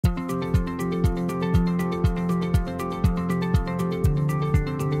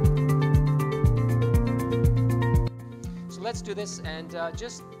let's do this and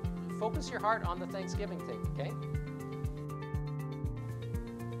just focus your heart on the Thanksgiving thing, okay?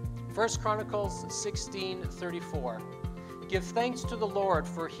 1 Chronicles 16:34. Give thanks to the Lord,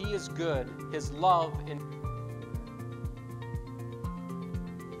 for he is good. His love in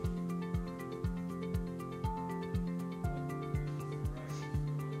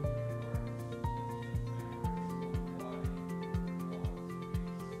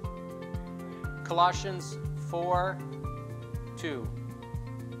Colossians 4:2.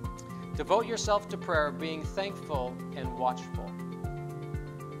 Devote yourself to prayer, being thankful and watchful.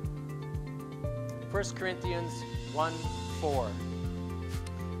 1 Corinthians 1:4.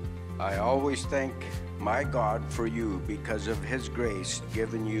 I always thank my God for you because of his grace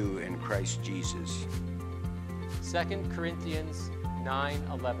given you in Christ Jesus. 2 Corinthians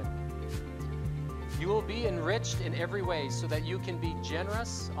 9:11. You will be enriched in every way so that you can be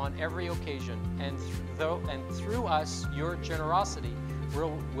generous on every occasion, and through us your generosity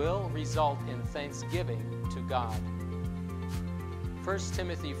will result in thanksgiving to God. 1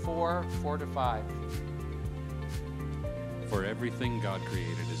 Timothy 4:4-5. For everything God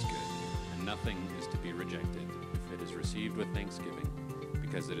created is good, and nothing is to be rejected if it is received with thanksgiving,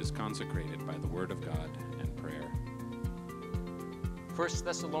 because it is consecrated by the word of God and prayer. 1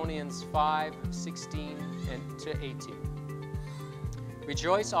 Thessalonians 5:16-18.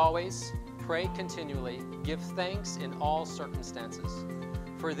 Rejoice always, pray continually, give thanks in all circumstances,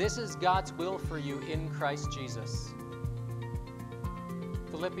 for this is God's will for you in Christ Jesus.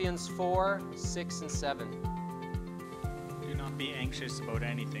 Philippians 4:6-7. Do not be anxious about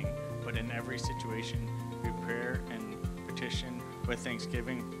anything, but in every situation, through prayer and petition with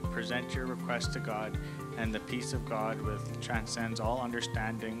thanksgiving, present your request to God, and the peace of God, which transcends all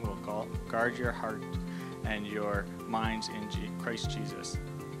understanding, will guard your heart and your minds in Christ Jesus.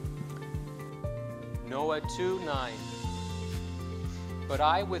 Noah 2:9. But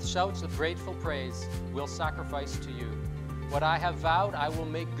I, with shouts of grateful praise, will sacrifice to you. What I have vowed, I will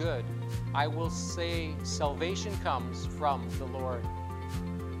make good. I will say, salvation comes from the Lord.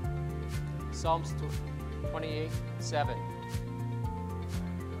 Psalms 28:7.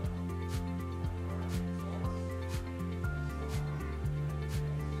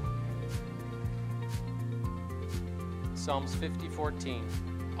 Psalms 50:14.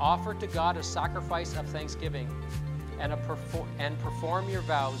 Offer to God a sacrifice of thanksgiving and perform your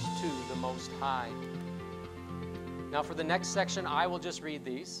vows to the Most High. Now for the next section, I will just read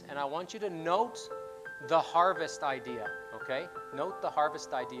these, and I want you to note the harvest idea, okay? Note the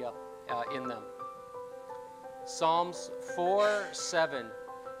harvest idea in them. Psalms 4:7.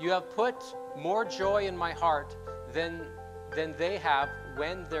 You have put more joy in my heart than they have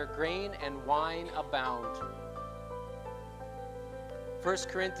when their grain and wine abound. 1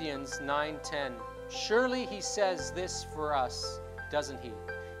 Corinthians 9:10. Surely he says this for us, doesn't he?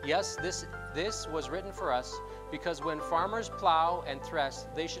 Yes, this was written for us, because when farmers plow and thresh,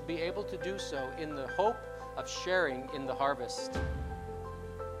 they should be able to do so in the hope of sharing in the harvest.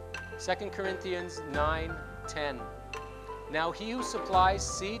 2 Corinthians 9:10. Now he who supplies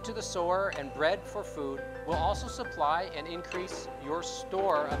seed to the sower and bread for food will also supply and increase your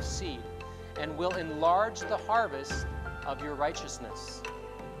store of seed, and will enlarge the harvest of your righteousness.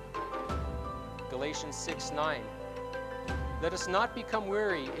 Galatians 6:9. Let us not become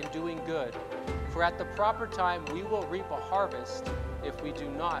weary in doing good, for at the proper time we will reap a harvest if we do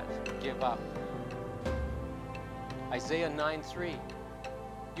not give up. Isaiah 9:3.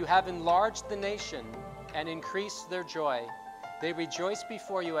 You have enlarged the nation and increased their joy. They rejoice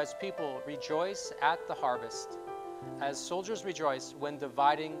before you as people rejoice at the harvest, as soldiers rejoice when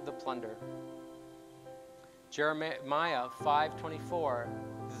dividing the plunder. Jeremiah 5:24.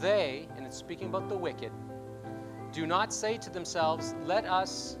 They, and it's speaking about the wicked, do not say to themselves, let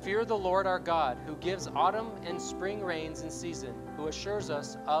us fear the Lord our God, who gives autumn and spring rains in season, who assures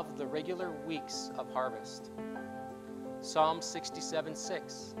us of the regular weeks of harvest. Psalm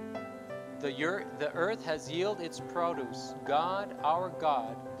 67:6. The earth has yielded its produce. God, our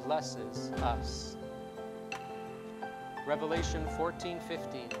God, blesses us. Revelation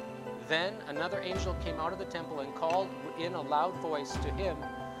 14:15. Then another angel came out of the temple and called in a loud voice to him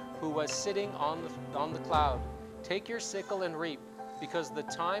who was sitting on the cloud, take your sickle and reap, because the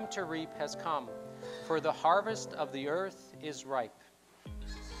time to reap has come, for the harvest of the earth is ripe.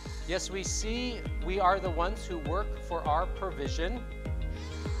 Yes, we see we are the ones who work for our provision,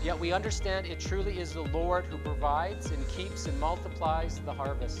 yet we understand it truly is the Lord who provides and keeps and multiplies the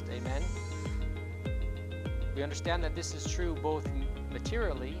harvest. Amen? We understand that this is true both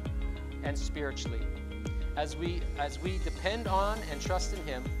materially and spiritually. As we depend on and trust in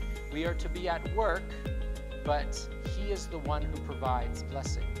Him, we are to be at work but he is the one who provides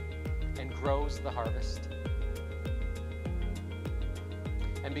blessing and grows the harvest.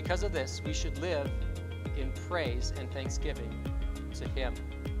 And because of this, we should live in praise and thanksgiving to him.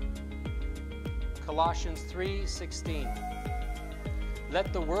 Colossians 3:16.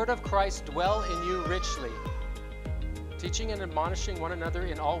 Let the word of Christ dwell in you richly, teaching and admonishing one another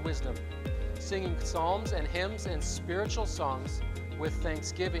in all wisdom, singing psalms and hymns and spiritual songs with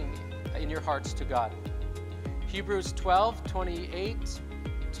thanksgiving in your hearts to God. Hebrews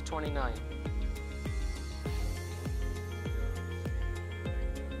 12:28-29.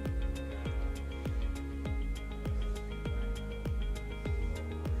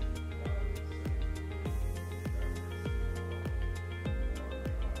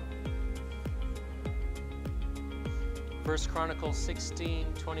 First Chronicles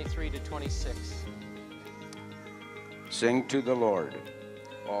 16:23-26. Sing to the Lord,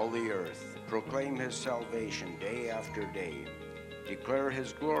 all the earth. Proclaim his salvation day after day. Declare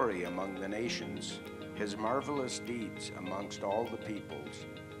his glory among the nations, his marvelous deeds amongst all the peoples.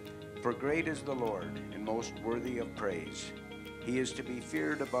 For great is the Lord, and most worthy of praise. He is to be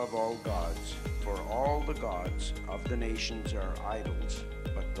feared above all gods, for all the gods of the nations are idols,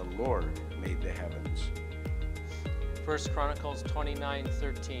 but the Lord made the heavens. First Chronicles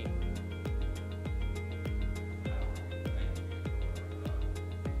 29:13.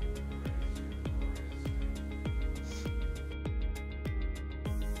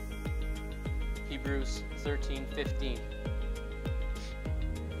 Hebrews 13:15.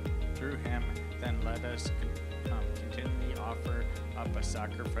 Through him, then let us continually offer up a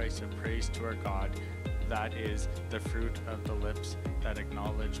sacrifice of praise to our God, that is the fruit of the lips that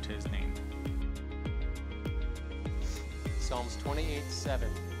acknowledged his name. Psalms 28:7.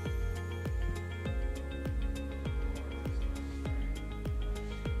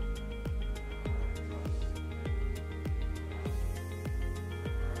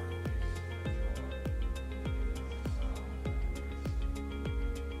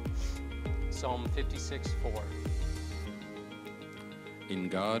 Psalm 56:4. In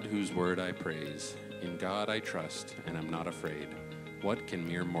God, whose word I praise, in God I trust, and am not afraid. What can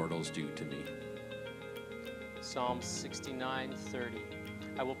mere mortals do to me? Psalm 69:30.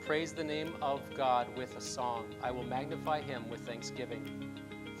 I will praise the name of God with a song. I will magnify him with thanksgiving.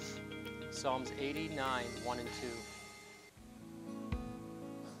 Psalms 89:1 and 2.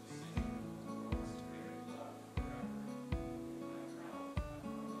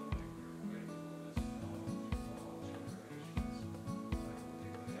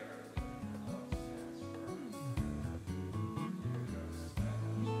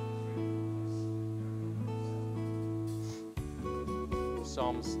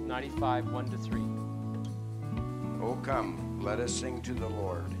 Psalms 95:1 to 3. O come, let us sing to the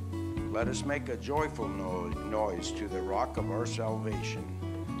Lord. Let us make a joyful noise to the rock of our salvation.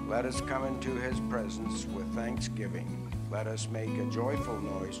 Let us come into his presence with thanksgiving. Let us make a joyful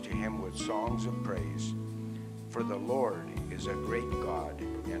noise to him with songs of praise. For the Lord is a great God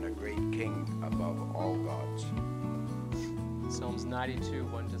and a great King above all gods. Psalms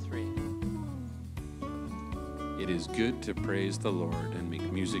 92:1 to 3. It is good to praise the Lord and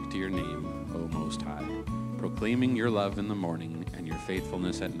make music to your name, O Most High, proclaiming your love in the morning and your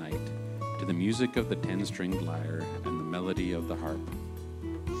faithfulness at night, to the music of the 10-stringed lyre and the melody of the harp.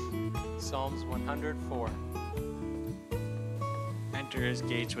 Psalms 104. Enter his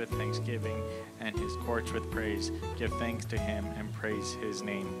gates with thanksgiving and his courts with praise. Give thanks to him and praise his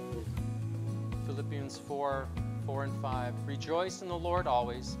name. Philippians 4:4 and 5. Rejoice in the Lord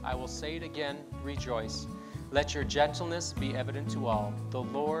always. I will say it again, rejoice. Let your gentleness be evident to all. The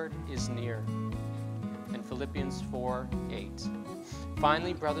Lord is near. And Philippians 4:8.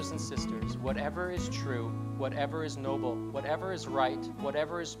 Finally, brothers and sisters, whatever is true, whatever is noble, whatever is right,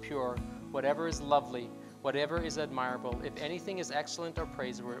 whatever is pure, whatever is lovely, whatever is admirable, if anything is excellent or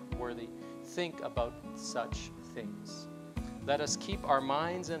praiseworthy, think about such things. Let us keep our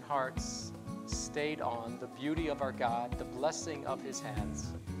minds and hearts stayed on the beauty of our God, the blessing of his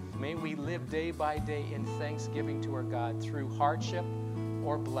hands. May we live day by day in thanksgiving to our God through hardship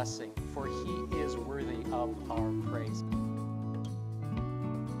or blessing, for he is worthy of our praise.